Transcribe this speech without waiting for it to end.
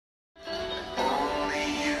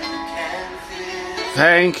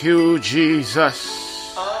Thank you,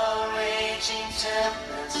 Jesus.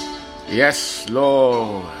 Yes,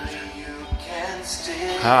 Lord.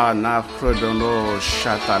 Ha na prodono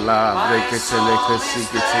shatala breketele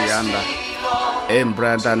kesikiti yanda.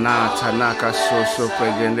 Embrada na tanaka soso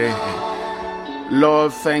pregende.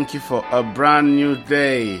 Lord, thank you for a brand new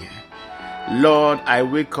day. Lord, I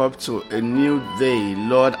wake up to a new day.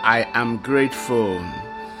 Lord, I am grateful.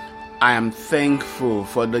 I am thankful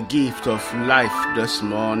for the gift of life this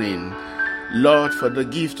morning. Lord, for the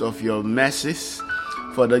gift of your mercies,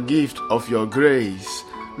 for the gift of your grace.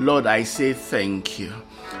 Lord, I say thank you.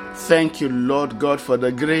 Thank you, Lord God, for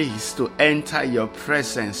the grace to enter your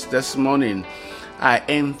presence this morning. I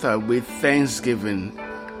enter with thanksgiving.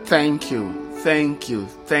 Thank you, thank you,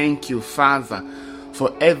 thank you, Father,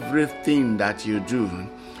 for everything that you do.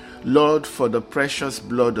 Lord, for the precious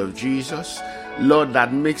blood of Jesus, Lord,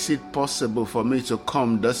 that makes it possible for me to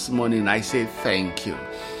come this morning. I say thank you.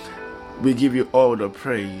 We give you all the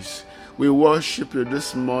praise. We worship you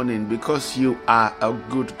this morning because you are a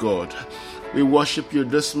good God. We worship you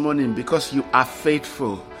this morning because you are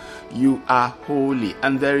faithful. You are holy,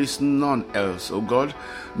 and there is none else, oh God.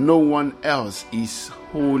 No one else is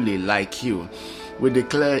holy like you. We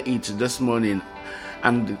declare it this morning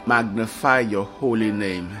and magnify your holy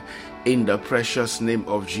name in the precious name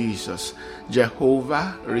of Jesus.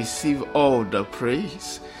 Jehovah, receive all the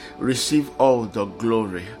praise, receive all the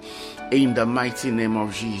glory in the mighty name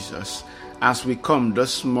of Jesus. As we come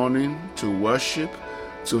this morning to worship,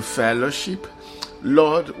 to fellowship,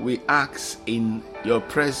 Lord, we ask in your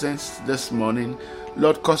presence this morning,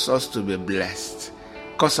 Lord, cause us to be blessed,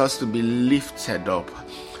 cause us to be lifted up.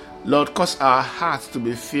 Lord, cause our hearts to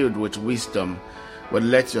be filled with wisdom, but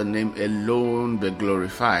let your name alone be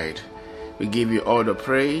glorified. We give you all the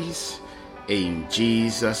praise. In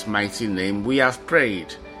Jesus' mighty name we have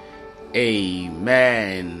prayed.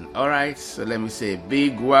 Amen. All right, so let me say a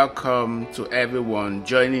big welcome to everyone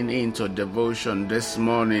joining into devotion this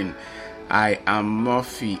morning. I am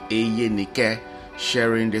Murphy Eyenike,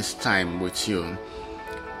 sharing this time with you.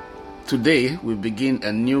 Today we begin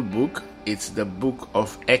a new book. It's the book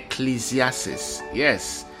of Ecclesiastes.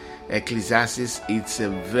 Yes, Ecclesiastes. It's a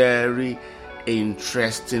very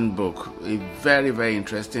interesting book, a very, very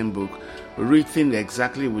interesting book, written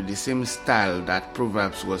exactly with the same style that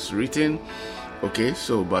Proverbs was written. Okay,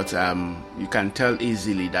 so but you can tell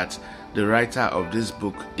easily that the writer of this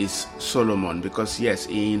book is Solomon, because yes,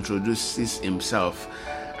 he introduces himself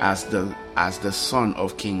as the son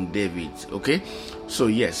of King David. Okay, so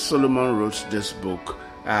yes, Solomon wrote this book,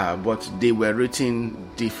 but they were written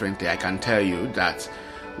differently. I can tell you that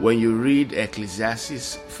when you read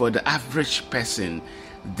Ecclesiastes, for the average person,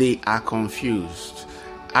 they are confused.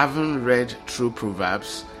 Haven't read through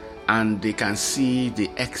Proverbs, and they can see the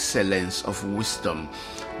excellence of wisdom,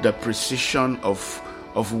 the precision of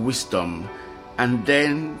wisdom, and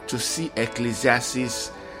then to see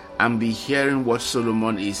Ecclesiastes and be hearing what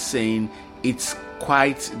Solomon is saying, it's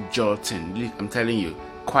quite jolting. I'm telling you,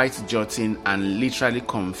 quite jolting and literally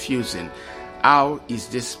confusing. How is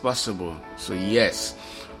this possible? So yes,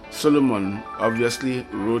 Solomon obviously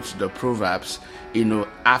wrote the Proverbs,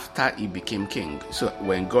 after he became king. So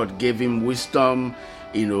when God gave him wisdom,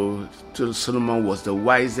 Solomon was the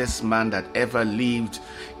wisest man that ever lived.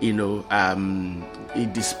 He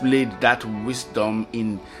displayed that wisdom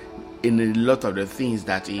in a lot of the things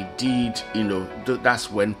that he did.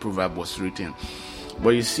 That's when Proverbs was written. But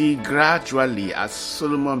you see, gradually, as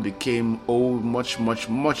Solomon became old, much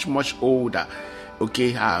older,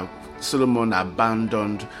 Solomon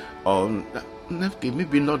abandoned, or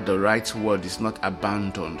maybe not the right word, is not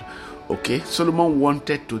abandoned. Okay, Solomon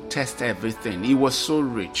wanted to test everything. He was so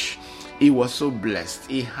rich, he was so blessed,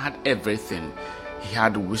 he had everything. He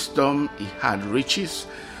had wisdom, he had riches.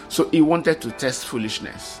 So he wanted to test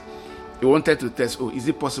foolishness. He wanted to test, is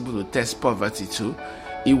it possible to test poverty too?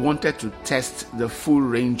 He wanted to test the full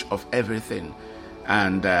range of everything.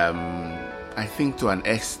 And I think to an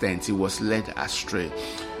extent he was led astray,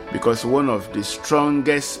 because one of the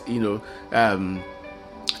strongest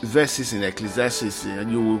verses in Ecclesiastes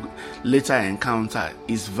you will later encounter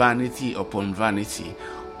is vanity upon vanity.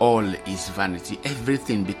 All is vanity.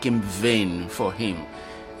 Everything became vain for him.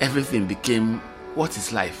 Everything became, what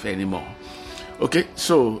is life anymore? Okay,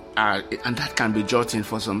 so and that can be jolting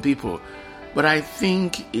for some people, but I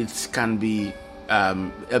think it can be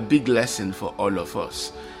a big lesson for all of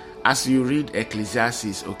us. As you read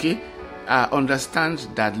Ecclesiastes, understand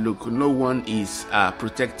that, look, no one is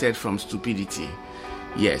protected from stupidity.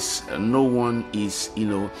 Yes, no one is,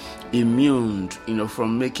 immune,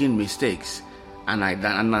 from making mistakes. And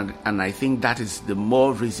I think that is the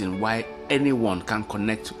more reason why anyone can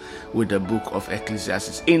connect with the book of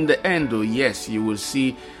Ecclesiastes. In the end, though, yes, you will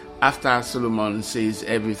see after Solomon says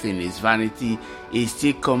everything is vanity, he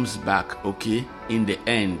still comes back, okay? In the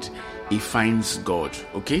end, he finds God,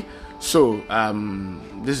 okay? So,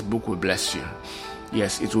 this book will bless you.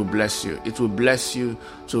 Yes, it will bless you. It will bless you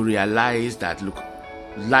to realize that, look,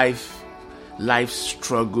 life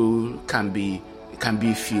struggle can be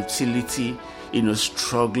futility,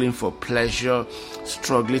 struggling for pleasure,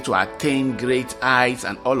 struggling to attain great heights,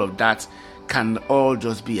 and all of that can all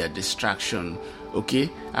just be a distraction, okay?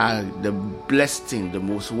 The blessed thing, the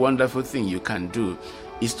most wonderful thing you can do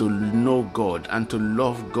is to know God and to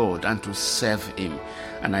love God and to serve Him.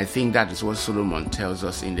 And I think that is what Solomon tells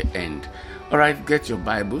us in the end. All right, get your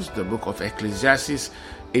Bibles, the book of Ecclesiastes.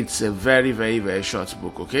 It's a very, very, very short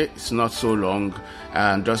book, okay? It's not so long,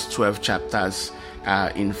 just 12 chapters.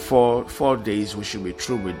 In four days, we should be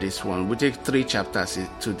through with this one. We take 3 chapters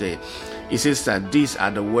today. It says that these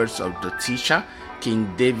are the words of the teacher,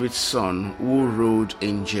 King David's son, who ruled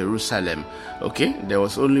in Jerusalem. Okay, there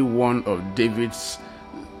was only one of David's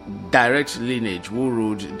direct lineage who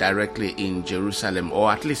ruled directly in Jerusalem,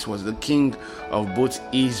 or at least was the king of both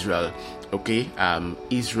Israel. Okay,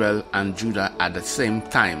 Israel and Judah at the same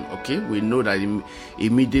time. Okay, we know that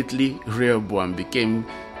immediately Rehoboam became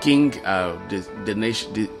king.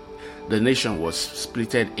 The nation was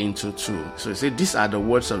splitted into 2. So he said, these are the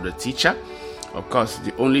words of the teacher. Of course,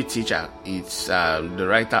 the only teacher is the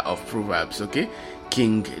writer of Proverbs. Okay,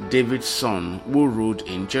 King David's son, who ruled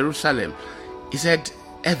in Jerusalem. He said,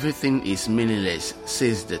 everything is meaningless,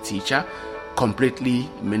 says the teacher. Completely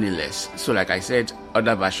meaningless. So like I said,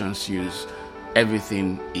 other versions use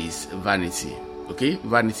everything is vanity. Okay,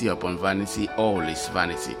 vanity upon vanity, all is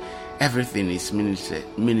vanity. Everything is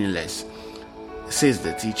meaningless, says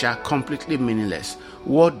the teacher. Completely meaningless.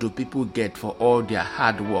 What do people get for all their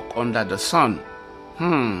hard work under the sun?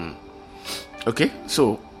 Okay,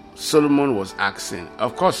 so Solomon was asking.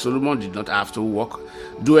 Of course, Solomon did not have to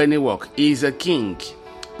do any work. He is a king,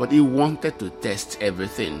 but he wanted to test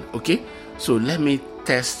everything. Okay, so let me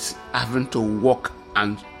test having to work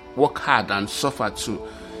hard and suffer too.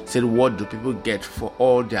 Said, what do people get for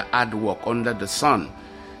all their hard work under the sun?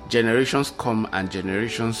 Generations come and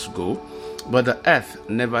generations go, but the earth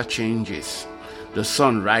never changes. The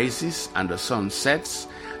sun rises and the sun sets,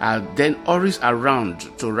 and then hurries around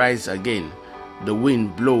to rise again. The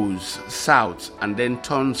wind blows south and then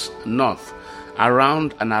turns north.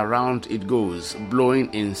 Around and around it goes,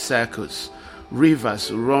 blowing in circles.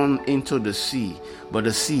 Rivers run into the sea, but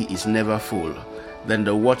the sea is never full. Then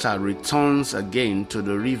the water returns again to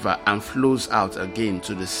the river and flows out again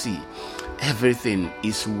to the sea. Everything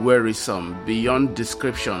is wearisome beyond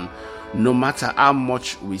description. No matter how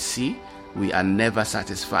much we see, we are never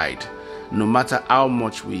satisfied. No matter how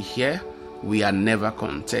much we hear, we are never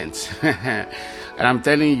content. And I'm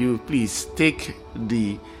telling you, please take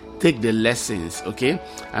the lessons, okay,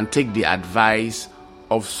 and take the advice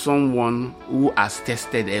of someone who has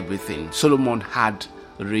tested everything. Solomon had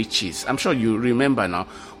riches. I'm sure you remember now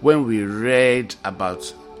when we read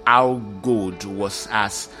about how gold was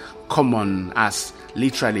as common as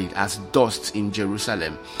literally as dust in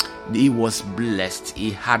Jerusalem. He was blessed.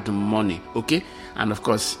 He had money, okay, and of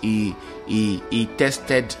course he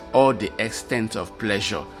tested all the extent of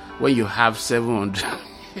pleasure. When you have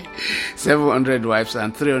 700 wives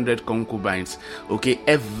and 300 concubines, okay,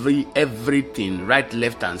 everything, right,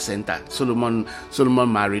 left and center, Solomon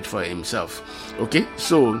married for himself. Okay,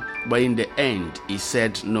 so but in the end he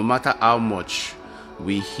said, no matter how much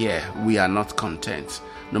we hear, we are not content.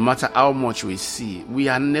 No matter how much we see, we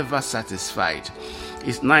are never satisfied.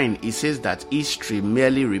 It's 9. It says that history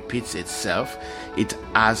merely repeats itself. It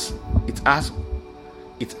has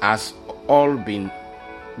all been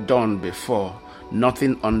done before.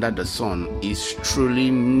 Nothing under the sun is truly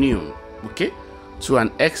new. Okay, to an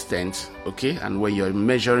extent. Okay, and when you're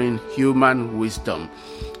measuring human wisdom,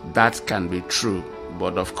 that can be true,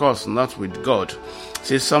 but of course not with God.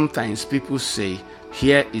 See, sometimes people say,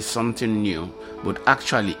 here is something new, but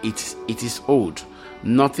actually it is old.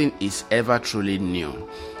 Nothing is ever truly new.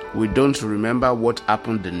 We don't remember what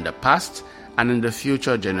happened in the past, and in the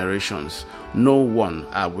future generations, no one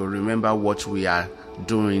will remember what we are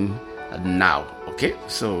doing now. Okay,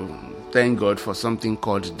 so thank God for something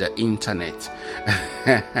called the internet.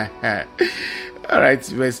 All right,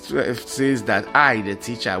 verse 12 says that I, the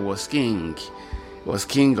teacher, was king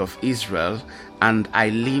of Israel, and I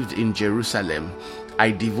lived in Jerusalem. I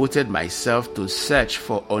devoted myself to search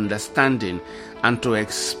for understanding and to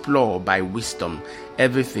explore by wisdom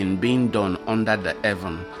everything being done under the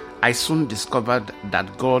heaven. I soon discovered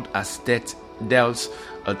that God has dealt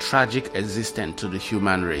a tragic existence to the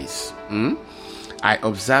human race. I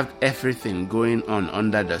observed everything going on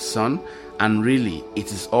under the sun, and really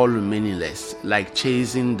it is all meaningless, like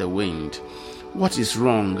chasing the wind. What is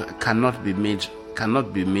wrong cannot be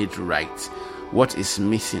made right. What is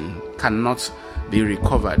missing cannot be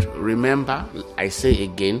recovered. Remember, I say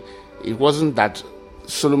again, it wasn't that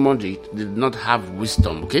Solomon did not have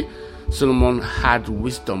wisdom, okay? Solomon had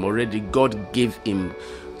wisdom already. God gave him.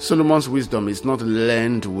 Solomon's wisdom is not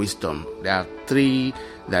learned wisdom. There are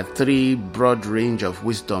three broad range of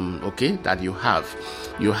wisdom, okay, that you have.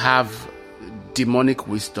 You have demonic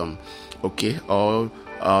wisdom, okay, or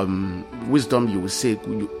wisdom you will say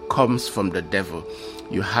comes from the devil.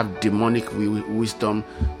 You have demonic wisdom.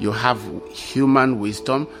 You have human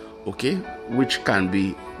wisdom, okay, which can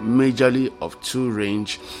be majorly of two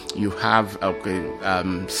range. You have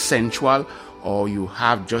sensual, or you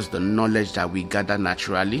have just the knowledge that we gather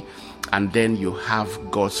naturally, and then you have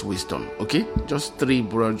God's wisdom, okay? Just three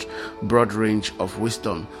broad range of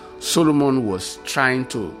wisdom. Solomon was trying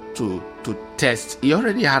to test. He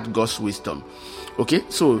already had God's wisdom, okay?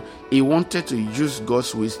 So he wanted to use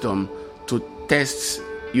God's wisdom to test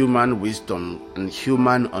human wisdom and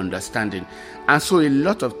human understanding. And so a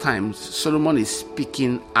lot of times Solomon is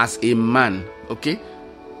speaking as a man, okay?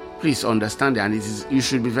 Please understand that, and you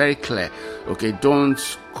should be very clear, okay? Don't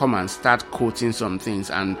come and start quoting some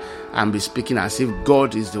things and be speaking as if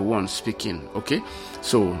God is the one speaking, okay?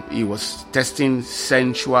 So he was testing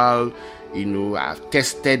sensual, I've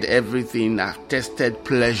tested everything, I've tested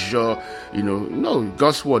pleasure, no,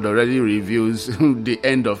 God's word already reveals the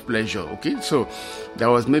end of pleasure, okay? So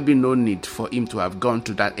there was maybe no need for him to have gone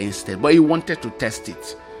to that instead, but he wanted to test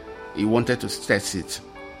it.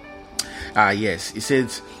 Yes, he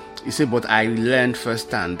said, but I learned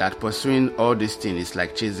firsthand that pursuing all these things is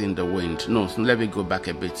like chasing the wind. No, so let me go back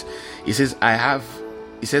a bit. He says,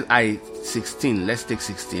 16, let's take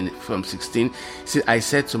 16 from 16. He said, I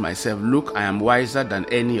said to myself, look, I am wiser than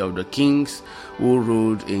any of the kings who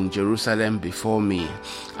ruled in Jerusalem before me.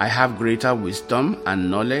 I have greater wisdom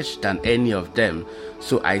and knowledge than any of them.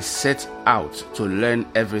 So I set out to learn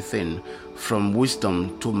everything from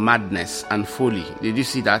wisdom to madness and folly. Did you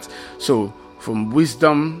see that? So from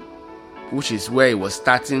wisdom, which is where he was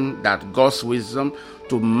starting, that God's wisdom,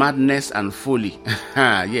 to madness and folly.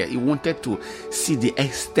 Yeah, he wanted to see the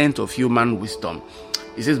extent of human wisdom.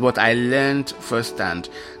 He says, but I learned firsthand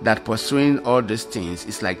that pursuing all these things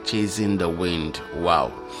is like chasing the wind.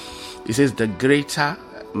 Wow. He says, the greater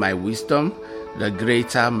my wisdom, the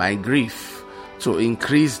greater my grief. To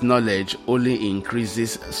increase knowledge only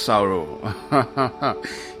increases sorrow.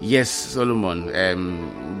 Yes, Solomon,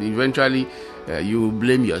 eventually you will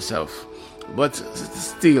blame yourself. But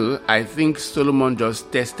still, I think Solomon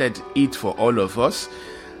just tested it for all of us,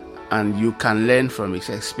 and you can learn from his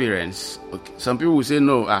experience. Okay. Some people will say,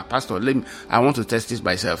 no, Pastor, I want to test this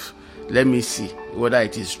myself. Let me see whether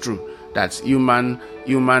it is true that human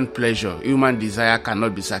pleasure, human desire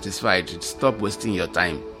cannot be satisfied. Stop wasting your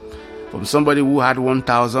time. From somebody who had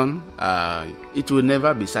 1,000, it will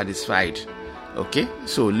never be satisfied. Okay,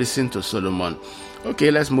 so listen to Solomon.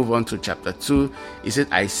 Okay, let's move on to chapter 2. He said,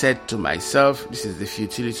 I said to myself, this is the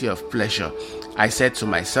futility of pleasure. I said to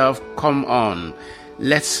myself, come on,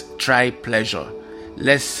 let's try pleasure.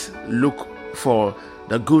 Let's look for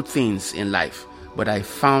the good things in life. But I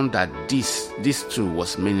found that this too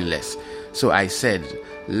was meaningless. So I said,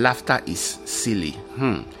 laughter is silly.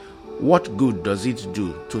 What good does it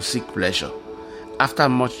do to seek pleasure? After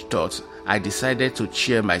much thought, I decided to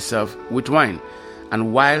cheer myself with wine.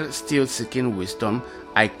 And while still seeking wisdom,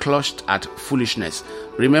 I clutched at foolishness.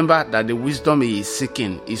 Remember that the wisdom he is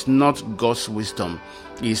seeking is not God's wisdom.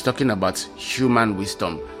 He is talking about human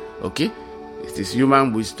wisdom. Okay? It is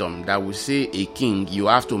human wisdom that will say a king, you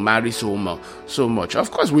have to marry so much.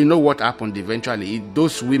 Of course, we know what happened eventually.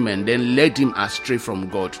 Those women then led him astray from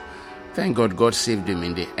God. Thank God, God saved him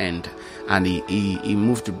in the end. And he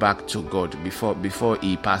moved back to God before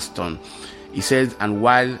he passed on. He says, and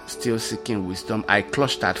while still seeking wisdom, I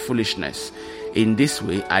clutched at foolishness. In this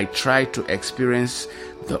way, I tried to experience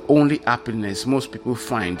the only happiness most people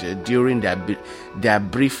find during their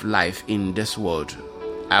brief life in this world.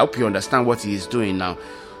 I hope you understand what he is doing now.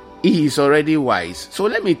 He is already wise. So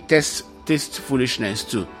let me taste foolishness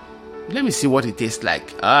too. Let me see what it tastes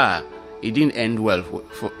like. It didn't end well.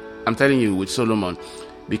 I'm telling you, with Solomon,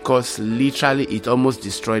 because literally it almost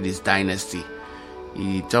destroyed his dynasty.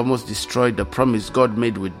 It almost destroyed the promise God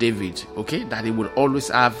made with David, okay, that he would always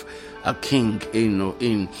have a king,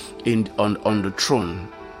 on the throne.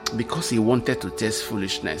 because he wanted to test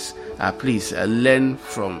foolishness. Please learn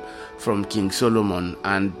from King Solomon,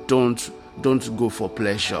 and don't go for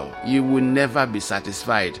pleasure. You will never be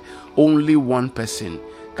satisfied. Only one person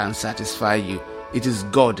can satisfy you. It is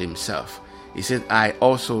God himself. He said,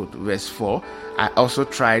 verse 4, I also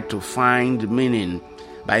tried to find meaning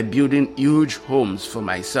by building huge homes for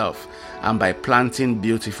myself and by planting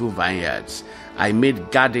beautiful vineyards. I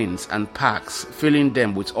made gardens and parks, filling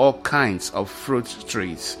them with all kinds of fruit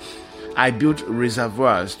trees. I built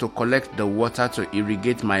reservoirs to collect the water to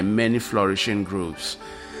irrigate my many flourishing groves.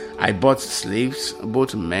 I bought slaves,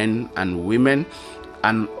 both men and women,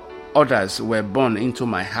 and others were born into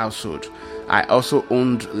my household. I also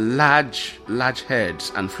owned large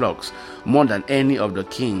herds and flocks, more than any of the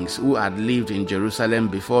kings who had lived in Jerusalem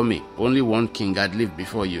before me. Only one king had lived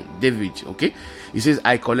before you, David, okay? He says,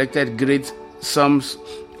 I collected great sums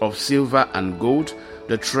of silver and gold,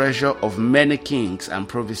 the treasure of many kings and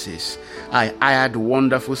provinces. I hired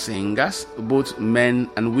wonderful singers, both men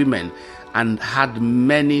and women, and had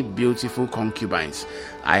many beautiful concubines.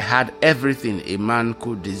 I had everything a man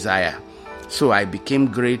could desire. So I became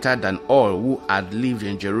greater than all who had lived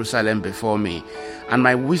in Jerusalem before me, and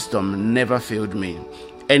my wisdom never failed me.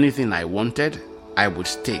 Anything I wanted, I would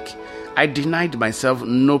take. I denied myself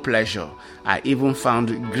no pleasure. I even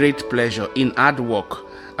found great pleasure in hard work,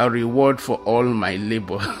 a reward for all my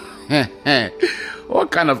labor.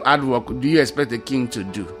 What kind of hard work do you expect a king to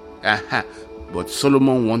do? But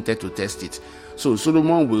Solomon wanted to test it. So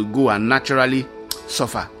Solomon will go and naturally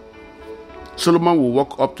suffer. Solomon will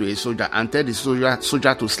walk up to a soldier and tell the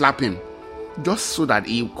soldier to slap him, just so that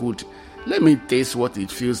he could, let me taste what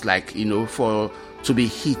it feels like, to be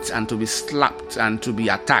hit and to be slapped and to be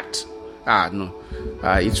attacked.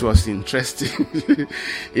 It was interesting.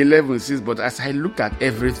 11 says, but as I looked at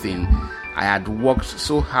everything I had worked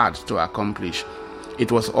so hard to accomplish,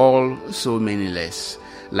 it was all so meaningless.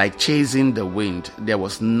 Like chasing the wind, there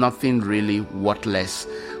was nothing really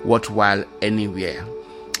worthwhile anywhere.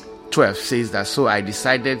 12 says that, so I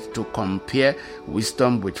decided to compare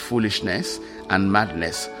wisdom with foolishness and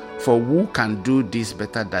madness. For who can do this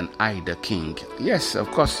better than I, the king? Yes, of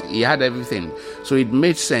course, he had everything. So it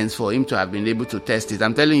made sense for him to have been able to test it.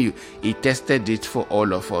 I'm telling you, he tested it for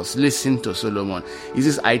all of us. Listen to Solomon. He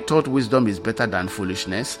says, I thought wisdom is better than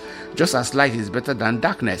foolishness, just as light is better than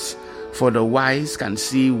darkness. For the wise can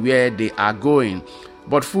see where they are going,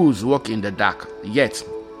 but fools walk in the dark. Yet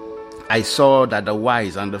I saw that the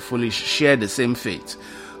wise and the foolish share the same fate.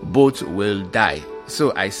 Both will die.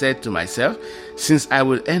 So I said to myself, since I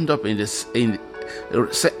will end up the same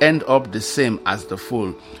as the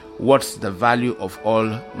fool, what's the value of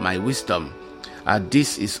all my wisdom?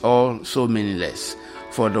 This is all so meaningless.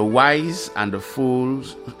 For the wise and the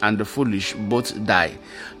fools and the foolish both die.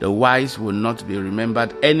 The wise will not be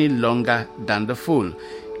remembered any longer than the fool.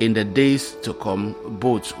 In the days to come,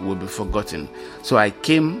 both will be forgotten. So I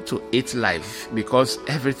came to hate life, because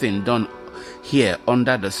everything done here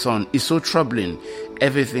under the sun is so troubling.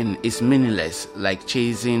 Everything is meaningless, like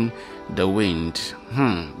chasing the wind.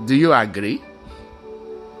 Do you agree?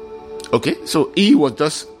 Okay, so he was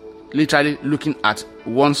just literally looking at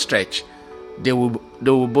one stretch. They will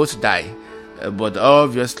both die. But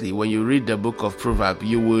obviously, when you read the book of Proverbs,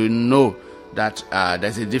 you will know that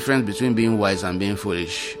there's a difference between being wise and being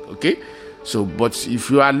foolish. Okay? So, but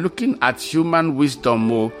if you are looking at human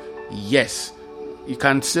wisdom, yes, you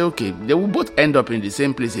can say, okay, they will both end up in the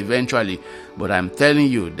same place eventually. But I'm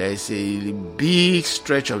telling you, there's a big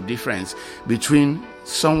stretch of difference between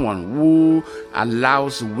someone who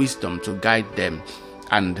allows wisdom to guide them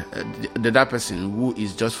and that person who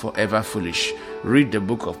is just forever foolish. Read the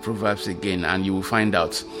book of Proverbs again and you will find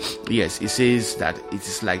out. Yes, it says that it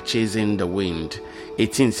is like chasing the wind.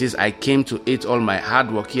 18 says, I came to hate all my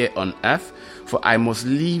hard work here on earth, for I must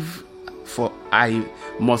leave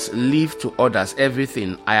to others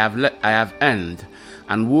everything I have earned.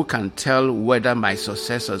 And who can tell whether my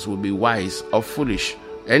successors will be wise or foolish?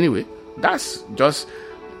 Anyway, that's just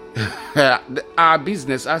our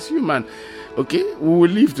business as human. Okay, we will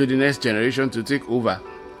leave to the next generation to take over.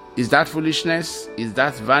 Is that foolishness? Is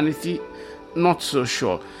that vanity? Not so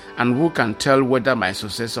sure. And who can tell whether my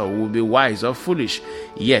successor will be wise or foolish?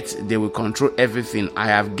 Yet they will control everything I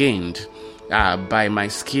have gained by my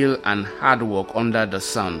skill and hard work under the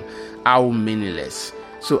sun. How meaningless.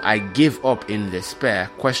 So I gave up in despair,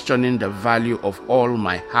 questioning the value of all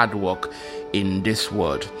my hard work in this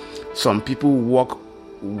world. Some people walk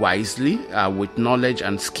wisely with knowledge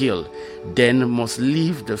and skill, then must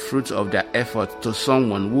leave the fruit of their effort to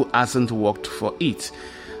someone who hasn't worked for it.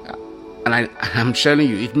 And I'm telling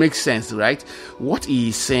you, it makes sense, right? What he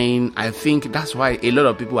is saying, I think that's why a lot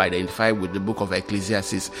of people identify with the book of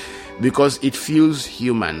Ecclesiastes, because it feels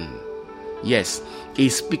human. Yes,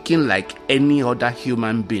 he's speaking like any other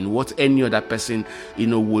human being, what any other person,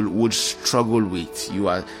 would struggle with.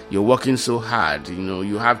 You're working so hard,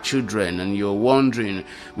 you have children, and you're wondering,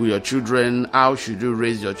 with your children, how should you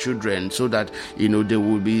raise your children so that they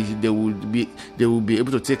will be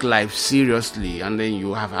able to take life seriously. And then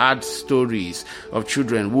you have had stories of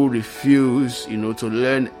children who refuse to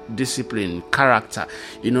learn discipline, character,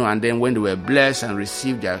 and then when they were blessed and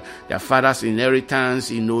received their father's inheritance,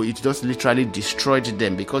 it just literally destroyed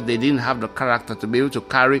them because they didn't have the character to be able to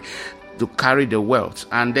carry the wealth.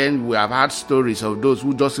 And then we have had stories of those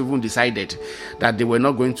who just even decided that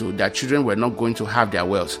their children were not going to have their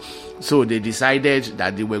wealth. So they decided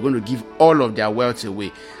that they were going to give all of their wealth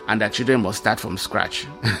away, and their children must start from scratch.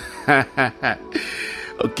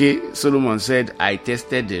 Okay, Solomon said, I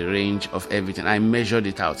tested the range of everything. I measured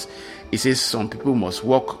it out. He says some people must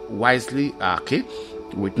walk wisely,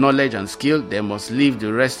 with knowledge and skill. They must leave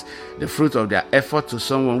the fruit of their effort to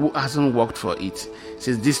someone who hasn't worked for it. He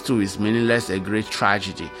says this too is meaningless, a great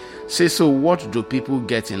tragedy. Says, so what do people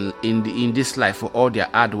get in this life for all their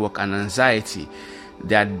hard work and anxiety?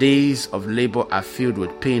 Their days of labor are filled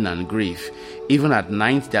with pain and grief. Even at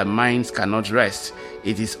night, their minds cannot rest.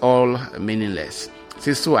 It is all meaningless.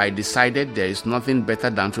 Says, so I decided there is nothing better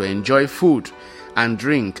than to enjoy food and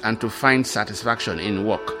drink and to find satisfaction in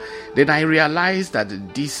work. Then I realized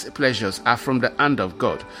that these pleasures are from the hand of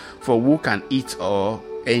God, for who can eat or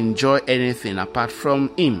enjoy anything apart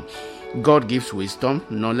from him? God gives wisdom,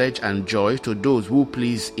 knowledge, and joy to those who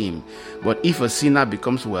please him. But if a sinner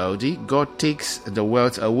becomes wealthy, God takes the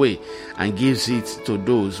wealth away and gives it to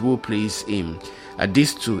those who please him.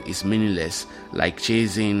 This too is meaningless, like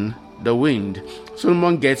chasing the wind.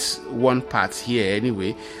 Solomon gets one part here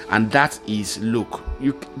anyway, and that is, look,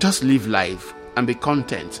 you just live life and be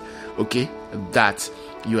content, okay? That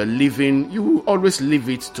you are living, you will always leave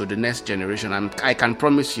it to the next generation. And I can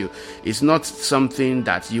promise you, it's not something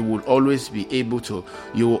that you will always be able to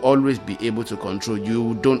control.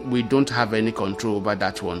 We don't have any control over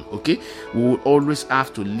that one, okay? We will always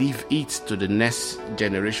have to leave it to the next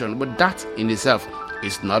generation. But that in itself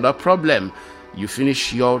is not a problem. You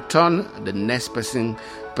finish your turn, the next person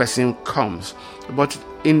comes. But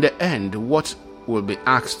in the end, what will be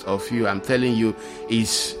asked of you, I'm telling you,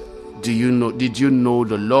 is did you know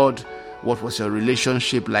the Lord? What was your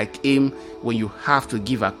relationship like him? When you have to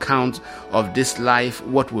give account of this life,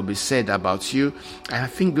 what will be said about you? And I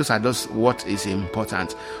think those are just what is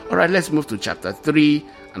important. All right, let's move to chapter 3.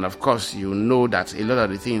 And of course, you know that a lot of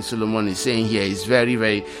the things Solomon is saying here is very,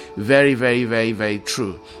 very, very, very, very, very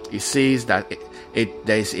true. He says that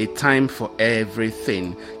there is a time for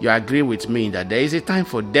everything. You agree with me that there is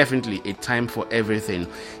definitely a time for everything.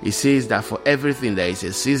 He says that for everything there is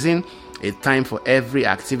a season, a time for every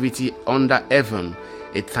activity under heaven,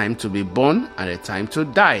 a time to be born and a time to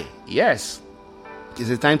die. Yes, it's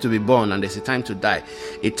a time to be born and there's a time to die,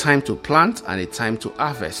 a time to plant and a time to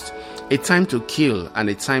harvest, a time to kill and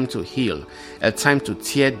a time to heal, a time to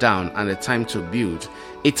tear down and a time to build,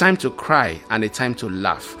 a time to cry and a time to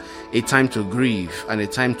laugh, a time to grieve and a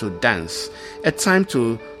time to dance, a time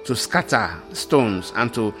to scatter stones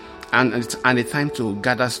and a time to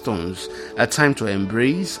gather stones, a time to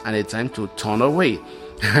embrace and a time to turn away.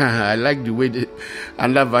 I like the way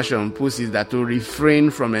another version puts it, that to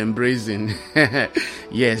refrain from embracing.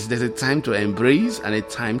 Yes, there's a time to embrace and a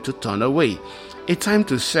time to turn away, a time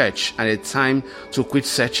to search and a time to quit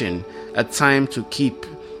searching, a time to keep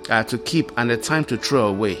and a time to throw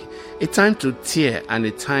away, a time to tear and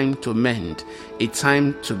a time to mend, a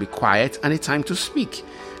time to be quiet and a time to speak,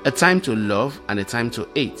 a time to love and a time to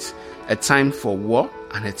hate, a time for war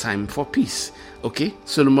and a time for peace. Okay,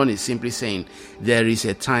 Solomon is simply saying there is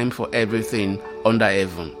a time for everything under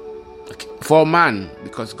heaven. Okay. For man,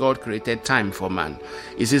 because God created time for man.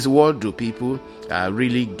 He says, what do people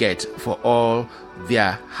really get for all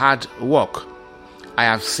their hard work? I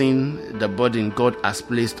have seen the burden God has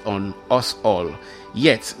placed on us all.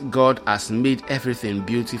 Yet God has made everything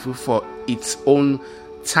beautiful for its own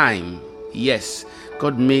time. Yes,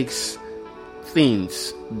 God makes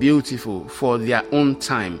things beautiful for their own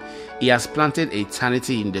time. He has planted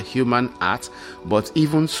eternity in the human heart, but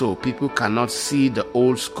even so, people cannot see the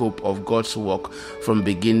whole scope of God's work from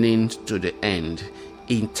beginning to the end.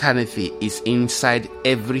 Eternity is inside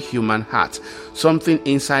every human heart. Something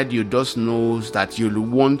inside you just knows that you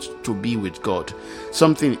want to be with God.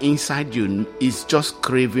 Something inside you is just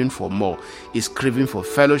craving for more. It's craving for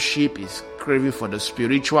fellowship. It's craving for the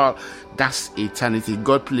spiritual, that's eternity.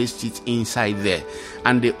 God placed it inside there.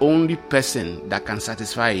 And the only person that can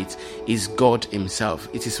satisfy it is God himself.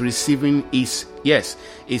 It is receiving his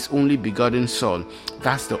only begotten son.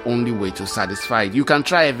 That's the only way to satisfy it. You can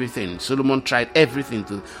try everything. Solomon tried everything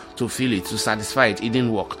to feel it, to satisfy it. It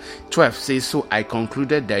didn't work. 12 says, so I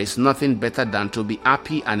concluded there is nothing better than to be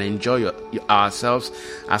happy and enjoy ourselves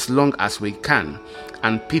as long as we can.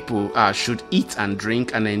 And people should eat and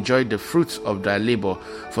drink and enjoy the fruits of their labor,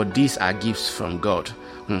 for these are gifts from God.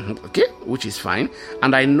 Okay, which is fine.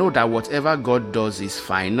 And I know that whatever God does is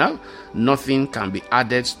final. Nothing can be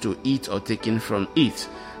added to it or taken from it.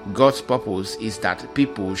 God's purpose is that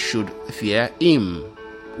people should fear him,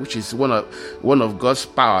 which is one of God's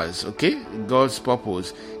powers. Okay, God's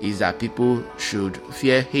purpose is that people should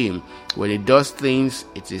fear him. When he does things,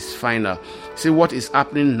 it is final. See, what is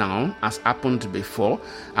happening now has happened before,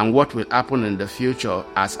 and what will happen in the future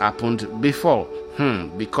has happened before.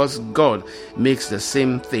 Because God makes the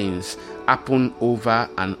same things happen over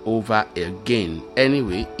and over again.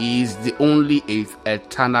 Anyway, he is the only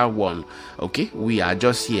eternal one. Okay, we are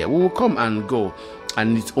just here. We will come and go,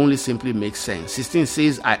 and it only simply makes sense. 16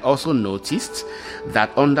 says, I also noticed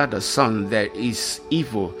that under the sun there is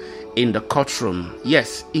evil in the courtroom.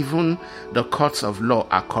 Yes, even the courts of law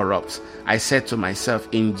are corrupt. I said to myself,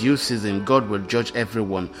 in due season God will judge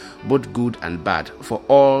everyone, both good and bad, for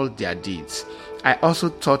all their deeds. I also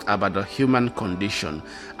thought about the human condition,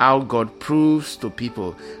 how God proves to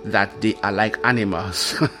people that they are like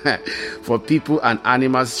animals. For people and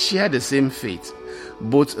animals share the same fate.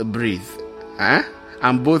 Both breathe,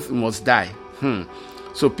 and both must die.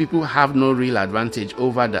 So people have no real advantage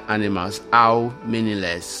over the animals. How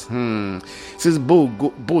meaningless. Since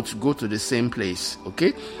both go to the same place.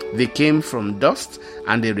 Okay, they came from dust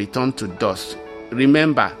and they return to dust.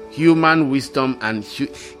 Remember, human wisdom and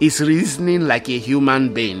is reasoning like a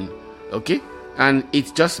human being. Okay, and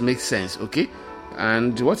it just makes sense. Okay,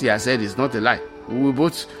 and what he has said is not a lie. We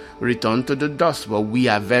both return to the dust, but we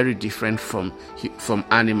are very different from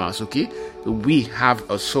animals. Okay, we have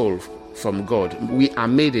a soul from God. We are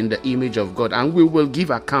made in the image of God, and we will give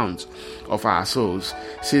account of our souls.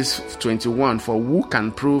 It says 21, for who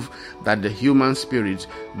can prove that the human spirit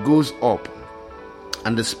goes up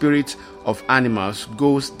and the spirit of animals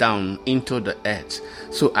goes down into the earth?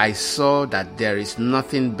 So I saw that there is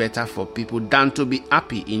nothing better for people than to be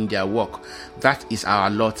happy in their work. That is our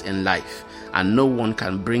lot in life, and no one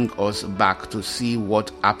can bring us back to see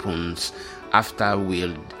what happens after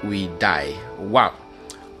we die. Wow.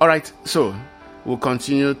 All right, so we'll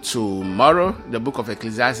continue tomorrow. The book of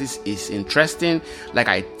Ecclesiastes is interesting. Like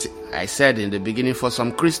I said in the beginning, for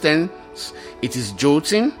some Christians, it is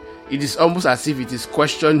jolting. It is almost as if it is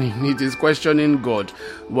questioning God.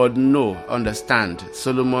 But no, understand,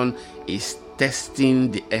 Solomon is testing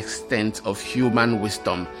the extent of human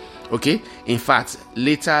wisdom. Okay? In fact,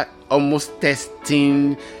 later, almost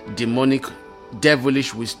testing demonic,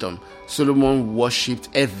 devilish wisdom. Solomon worshipped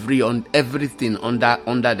everything under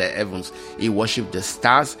the heavens. He worshipped the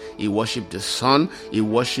stars, he worshipped the sun, he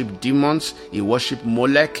worshipped demons, he worshipped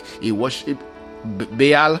Molech, he worshipped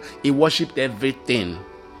Baal, he worshipped everything.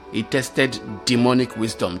 He tested demonic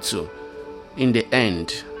wisdom too. In the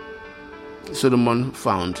end, Solomon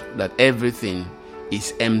found that everything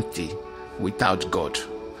is empty without God.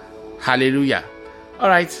 Hallelujah. All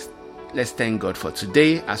right, let's thank God for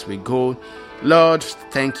today as we go. Lord,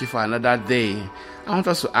 thank you for another day. I want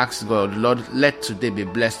us to ask God, Lord, let today be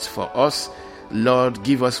blessed for us. Lord,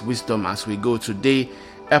 give us wisdom as we go today.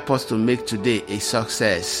 Help us to make today a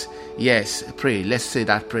success. Yes, pray. Let's say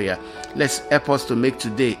that prayer. Let's help us to make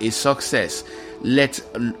today a success. Let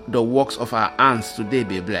the works of our hands today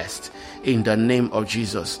be blessed. In the name of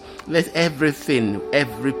Jesus. Let everything,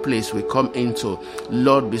 every place we come into,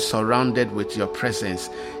 Lord, be surrounded with your presence.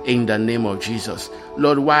 In the name of Jesus.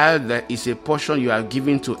 Lord, while there is a portion you are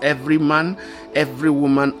giving to every man, every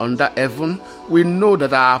woman under heaven, we know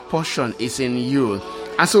that our portion is in you.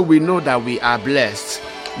 And so we know that we are blessed.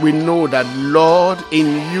 We know that, Lord,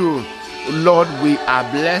 in you, Lord, we are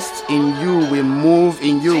blessed. In you, we move.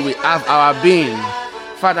 In you, we have our being.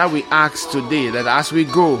 Father, we ask today that as we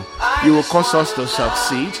go, you will cause us to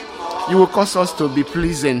succeed. You will cause us to be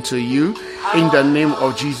pleasing to you. In the name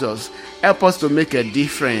of Jesus, help us to make a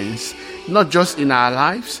difference, not just in our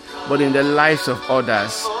lives, but in the lives of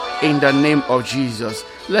others. In the name of Jesus,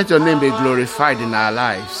 let your name be glorified in our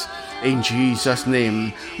lives. In Jesus'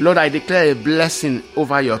 name, Lord, I declare a blessing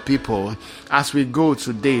over your people as we go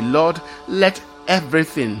today. Lord, let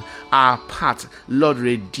everything, our part, Lord,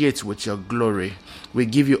 radiate with your glory. We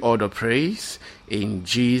give you all the praise. In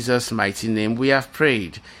Jesus' mighty name we have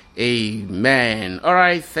prayed. Amen. All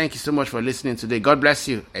right. Thank you so much for listening today. God bless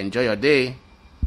you. Enjoy your day.